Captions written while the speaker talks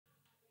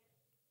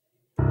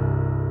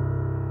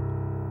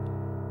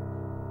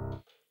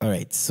All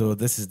right, so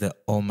this is the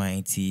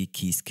almighty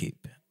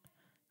KEYSCAPE.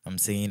 I'm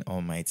saying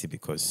almighty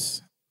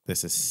because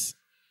this is,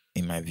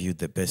 in my view,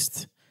 the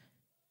best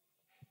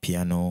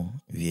piano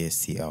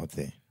VST out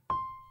there.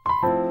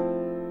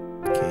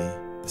 Okay,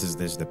 this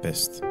is the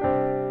best.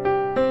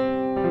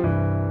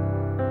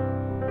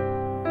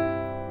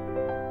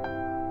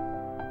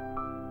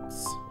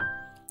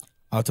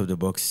 Out of the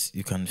box,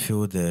 you can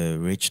feel the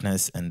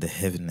richness and the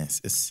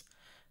heaviness. It's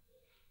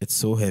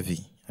so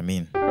heavy. I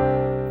mean,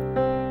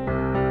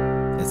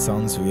 it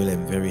sounds real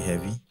and very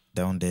heavy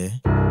down there.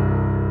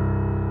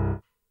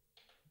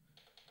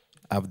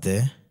 Up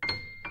there.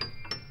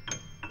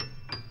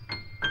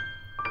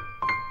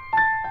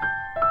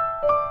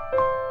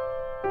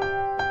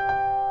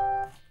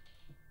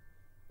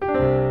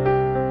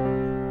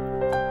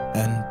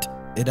 And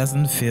it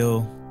doesn't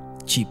feel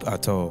cheap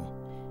at all.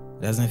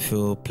 It doesn't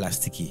feel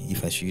plasticky,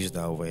 if I should use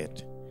that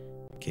word.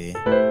 Okay.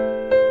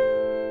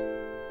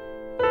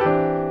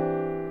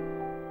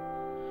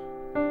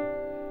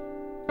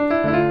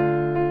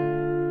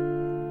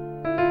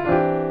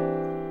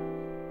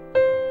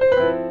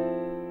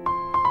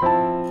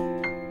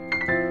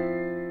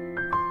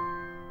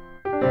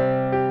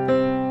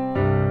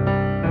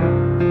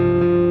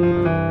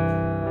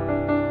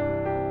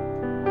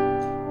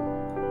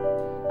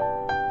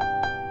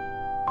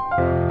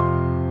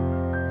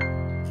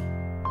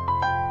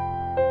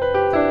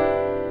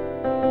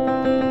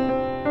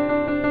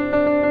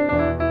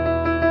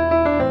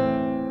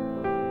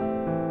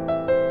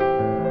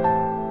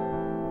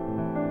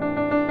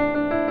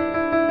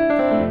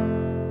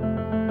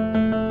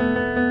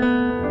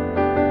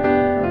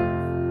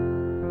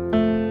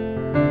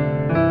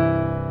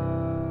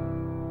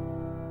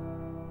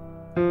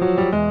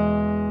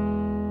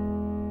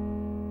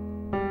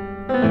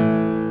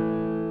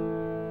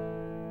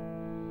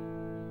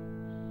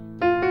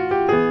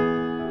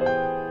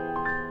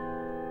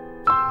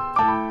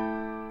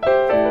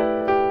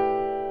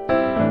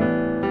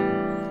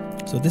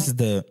 So this is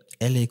the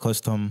LA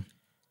Custom,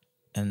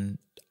 and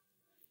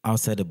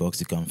outside the box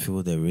you can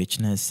feel the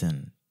richness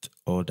and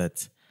all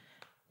that.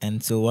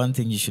 And so one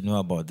thing you should know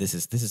about this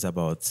is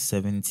about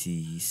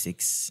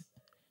 76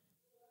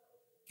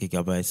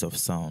 gigabytes of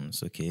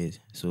sounds. Okay,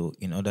 so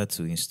in order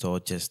to install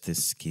just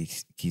this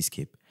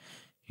KEYSCAPE,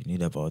 you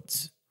need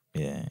about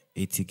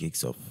 80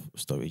 gigs of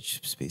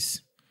storage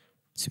space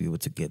to be able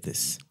to get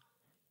this.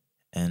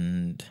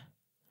 And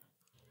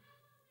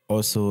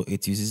also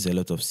it uses a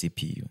lot of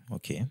CPU.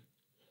 Okay.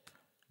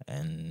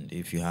 And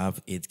if you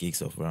have 8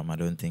 gigs of RAM, I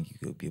don't think you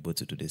could be able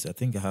to do this. I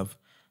think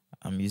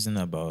I'm using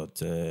about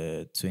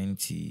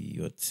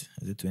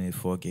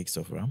 24 gigs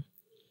of RAM.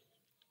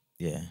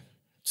 Yeah,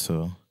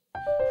 so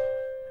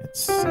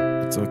it's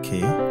okay.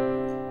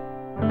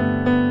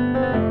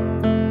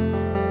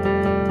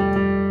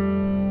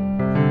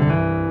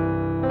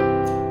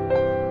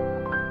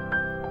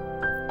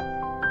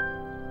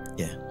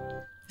 Yeah,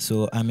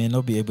 so I may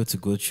not be able to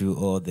go through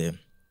all the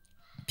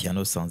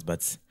piano sounds,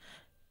 but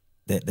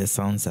the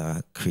sounds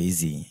are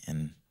crazy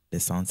and the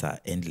sounds are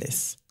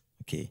endless.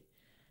 Okay,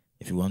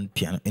 if you want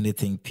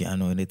anything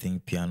piano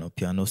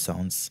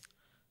sounds,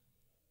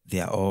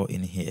 they are all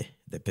in here.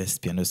 The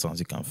best piano sounds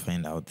you can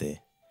find out there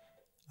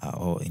are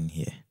all in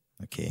here.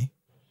 Okay,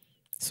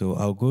 so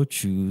I'll go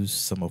through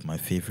some of my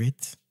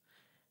favorites,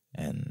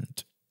 and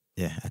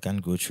yeah, I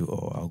can't go through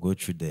all. I'll go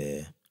through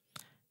the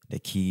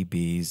key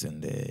bass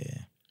and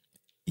the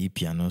E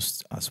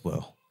pianos as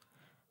well.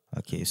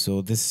 Okay,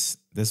 so this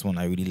one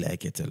I really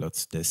like it a lot,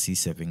 the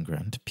C7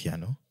 grand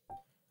piano.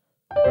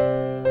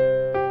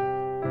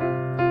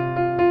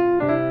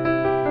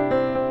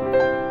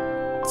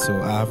 So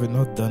I have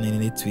not done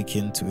any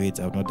tweaking to it.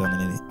 I've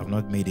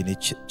not made any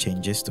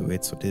changes to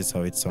it. So this is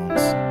how it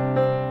sounds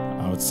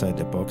outside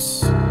the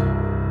box.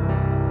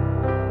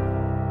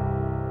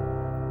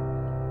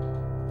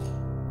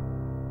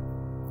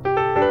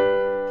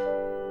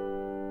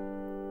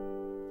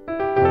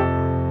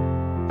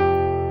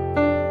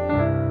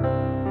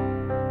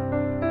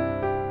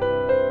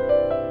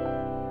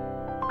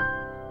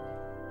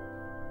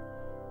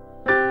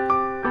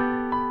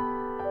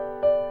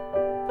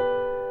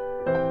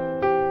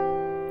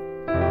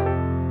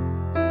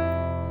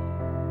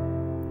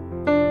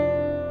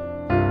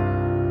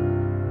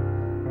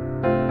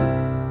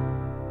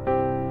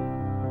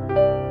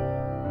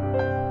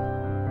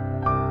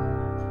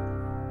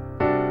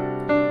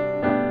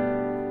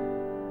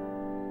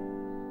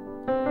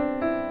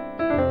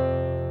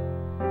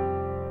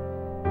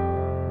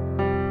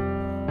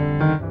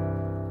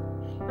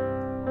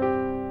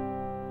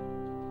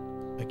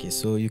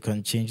 So you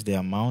can change the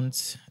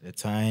amount, the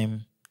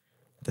time,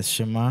 the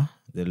shimmer,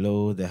 the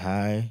low, the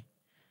high,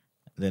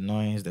 the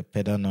noise, the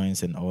pedal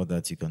noise, and all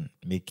that. You can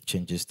make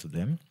changes to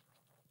them.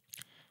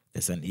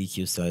 There's an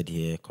EQ side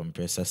here,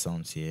 compressor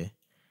sounds here.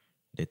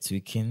 The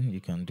tweaking,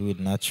 you can do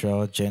it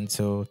natural,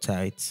 gentle,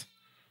 tight,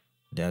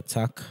 the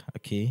attack,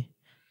 okay?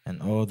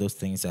 And all those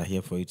things are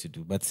here for you to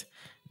do. But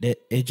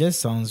it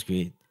just sounds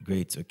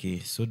great, okay?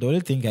 So the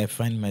only thing I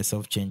find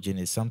myself changing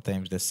is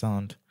sometimes the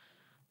sound,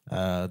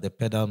 the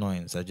pedal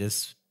noise. I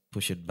just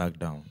push it back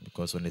down,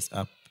 because when it's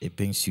up, it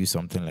brings you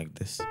something like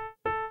this.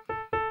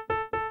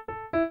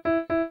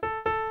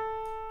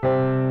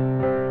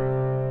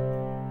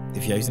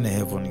 If you're using a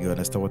headphone, you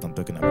understand what I'm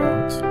talking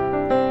about.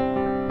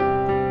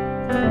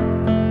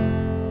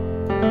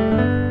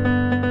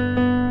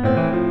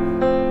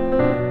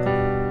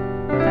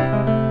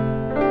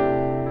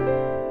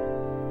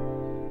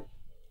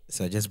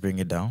 So I just bring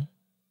it down.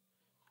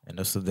 And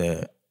also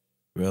the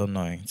real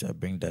noise, I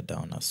bring that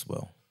down as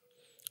well.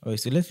 All right,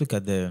 so let's look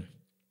at the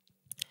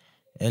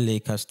LA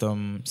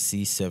Custom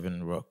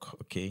C7 Rock,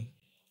 okay?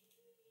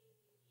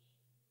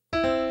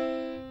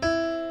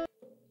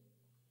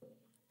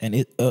 And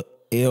it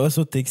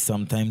also takes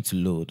some time to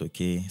load,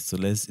 okay? So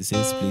it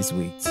says please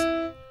wait.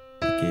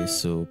 Okay,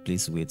 so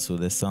please wait. So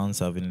the sounds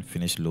haven't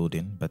finished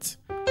loading, but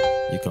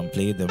you can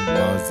play them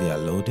whilst they are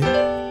loading.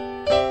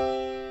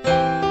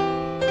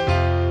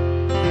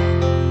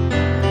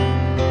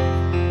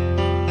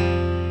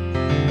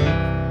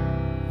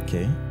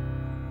 Okay.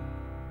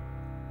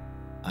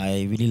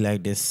 I really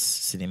like this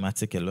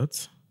cinematic a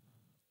lot.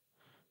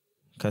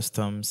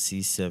 Custom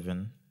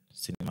C7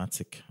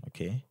 cinematic,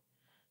 okay?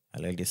 I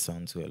like this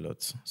sound too a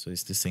lot. So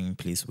it's the same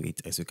please wait,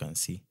 as you can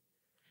see.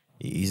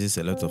 It uses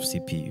a lot of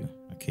CPU,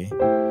 okay?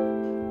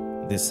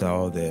 These are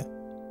all the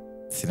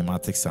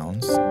cinematic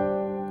sounds.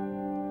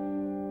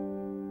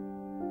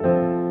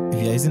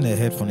 If you're using a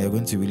headphone, you're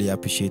going to really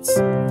appreciate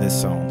the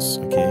sounds,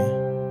 okay?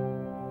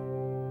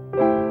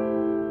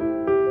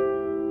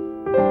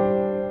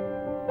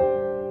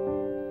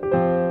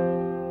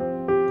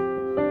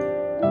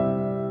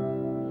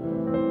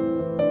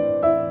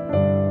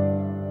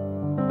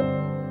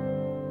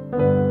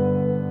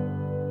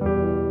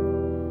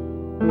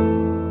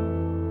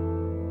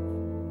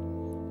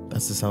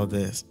 This is how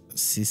the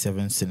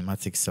C7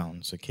 cinematic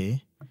sounds,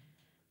 okay?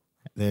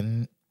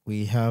 Then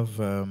we have,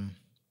 I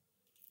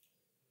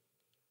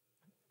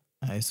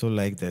also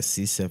like the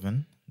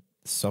C7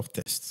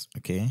 softest,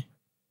 okay?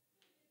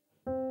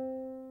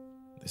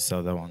 This is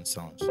how that one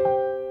sounds.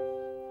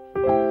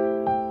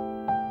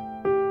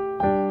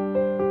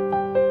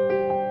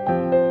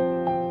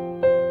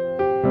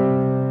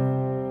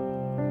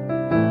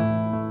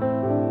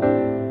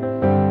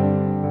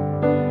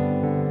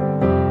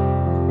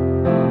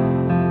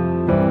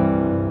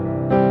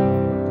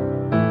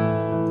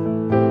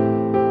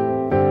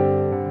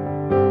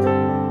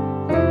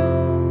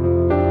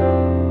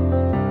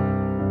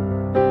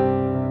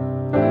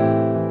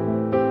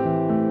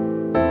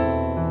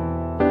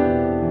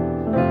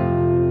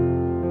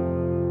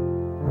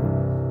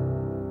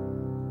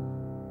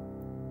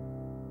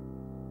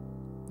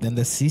 Then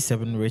the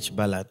C7 Rich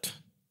Ballad.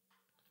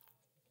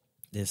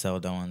 This is how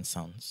that one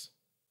sounds.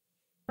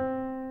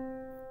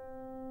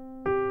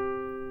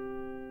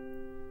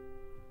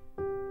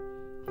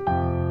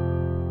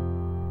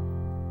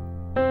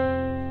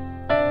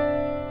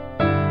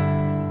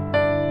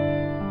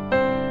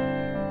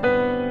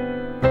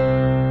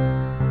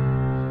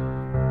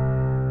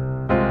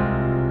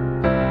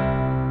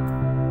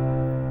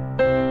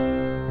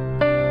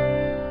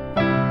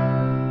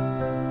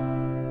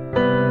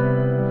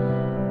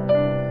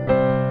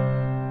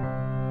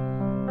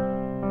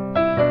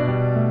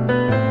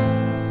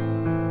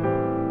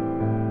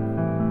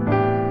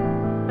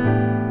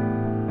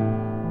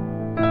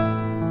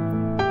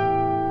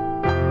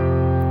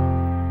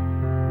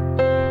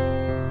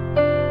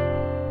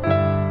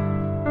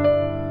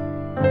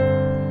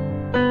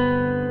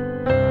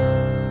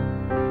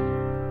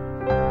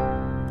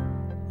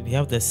 We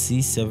have the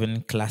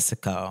C7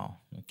 Classical,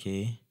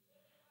 okay?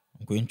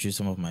 I'm going through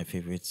some of my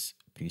favorite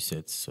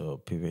presets or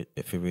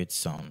favorite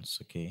sounds,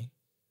 okay?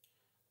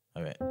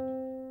 All right.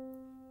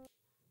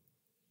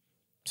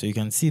 So you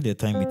can see the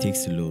time it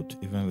takes to load,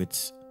 even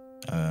with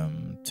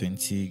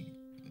 20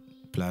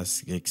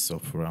 plus gigs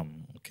of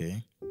RAM,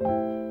 okay?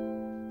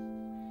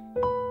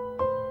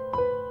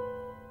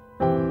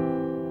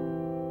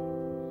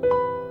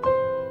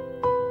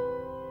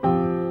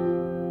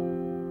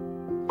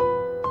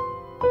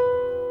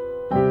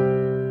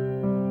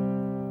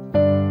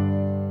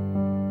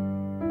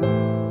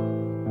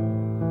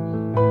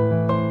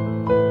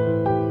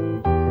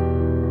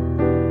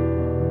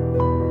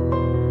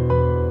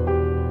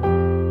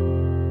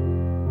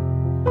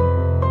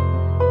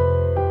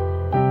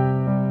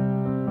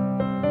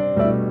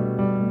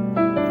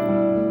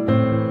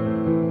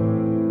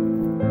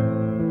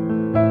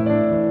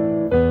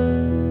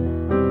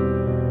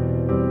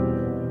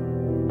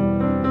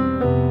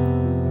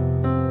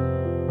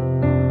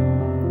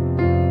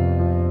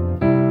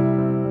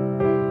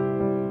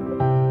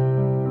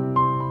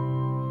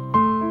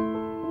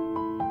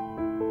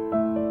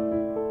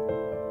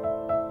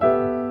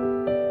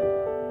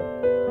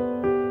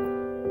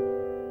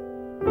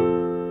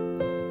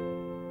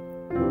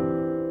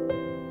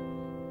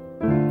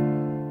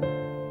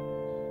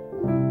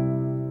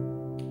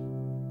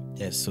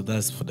 So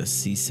that's for the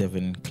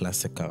C7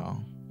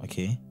 Classical,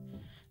 okay?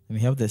 And we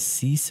have the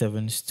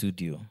C7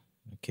 Studio,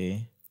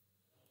 okay?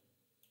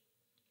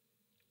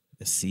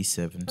 The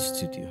C7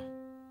 Studio.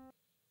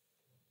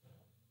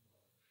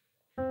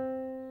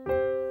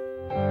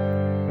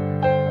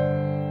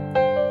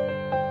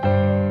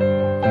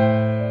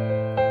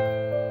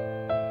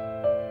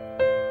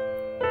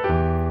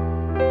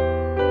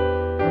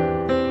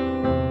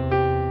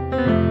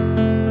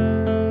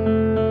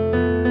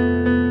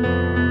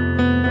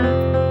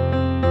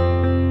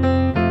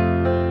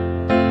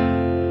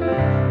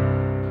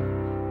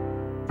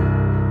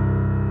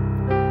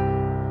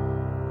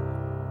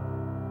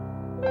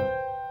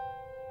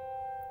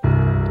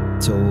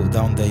 So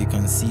down there you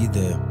can see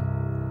the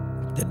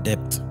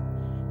depth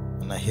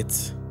when I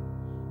hit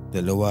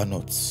the lower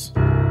notes.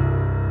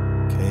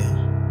 Okay,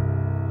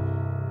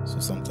 so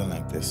something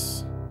like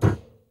this.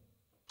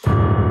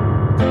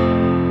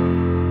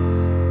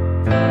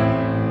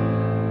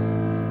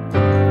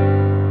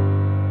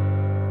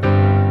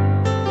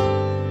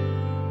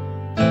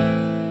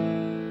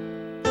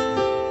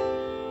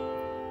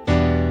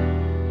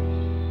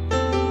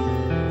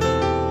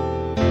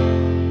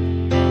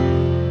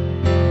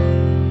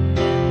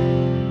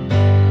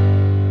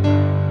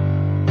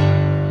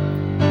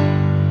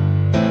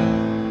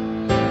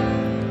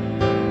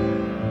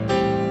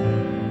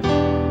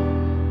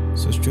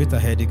 Straight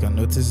ahead, you can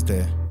notice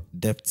the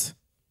depth,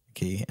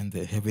 okay, and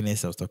the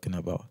heaviness I was talking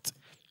about.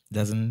 It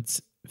doesn't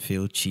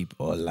feel cheap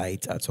or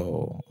light at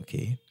all,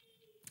 okay.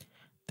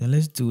 Then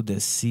let's do the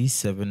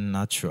C7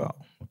 natural,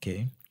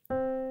 okay.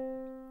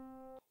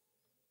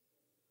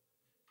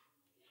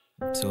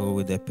 So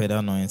with the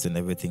pedal noise and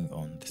everything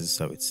on, this is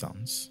how it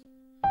sounds.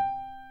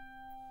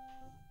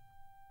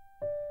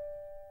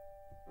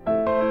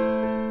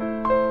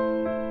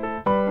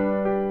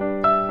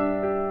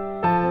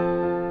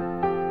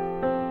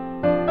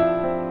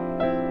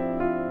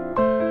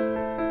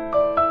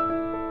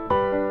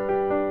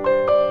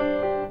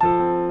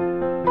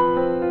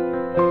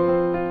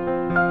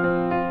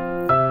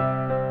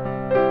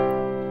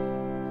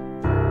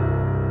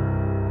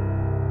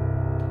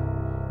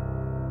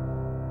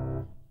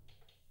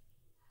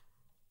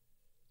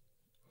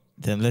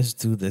 Then let's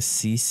do the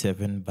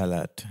C7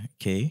 ballad,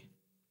 okay?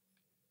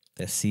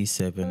 The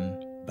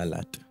C7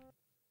 ballad.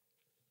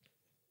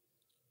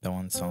 That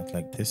one sounds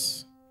like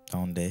this,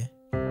 down there.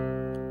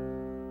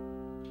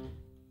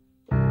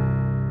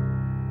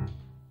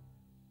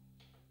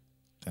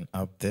 Then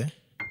up there.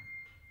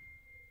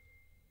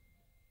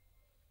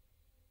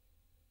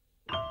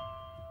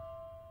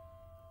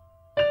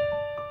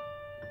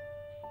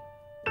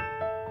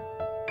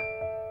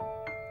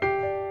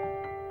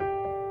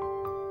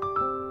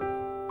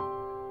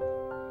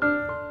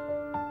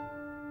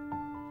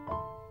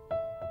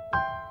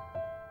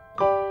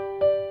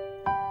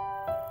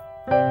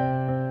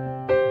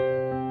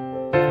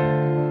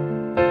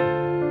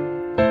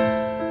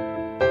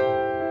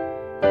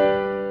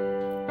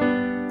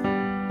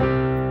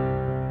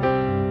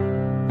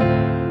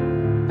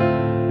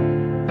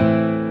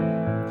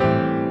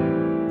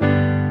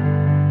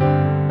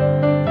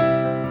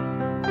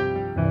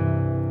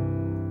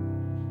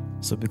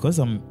 So because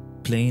I'm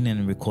playing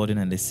and recording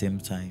at the same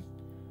time,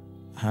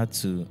 I had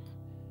to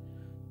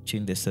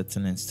change the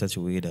setting in such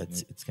a way that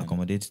it can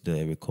accommodate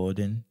the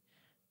recording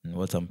and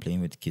what I'm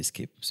playing with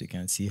KEYSCAPE. So you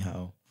can see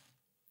how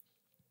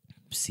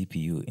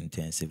CPU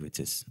intensive it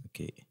is.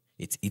 Okay,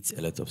 it eats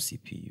a lot of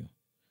CPU.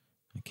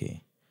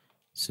 Okay,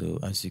 so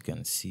as you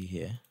can see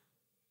here,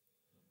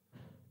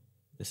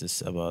 this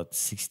is about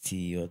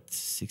 60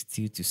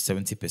 to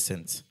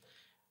 70%.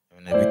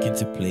 When I begin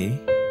to play,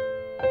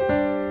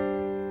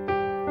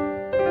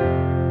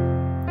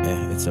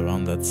 it's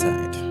around that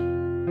side.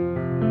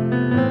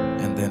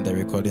 And then the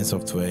recording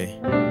software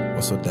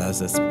also does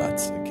this part,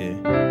 okay?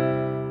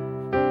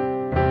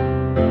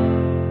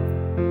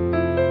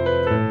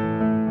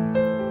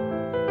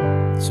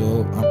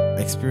 So I'm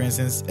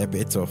experiencing a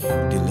bit of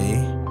delay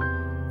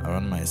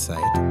around my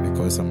side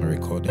because I'm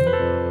recording,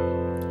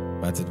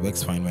 but it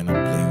works fine when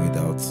I'm playing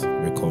without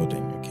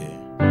recording, okay?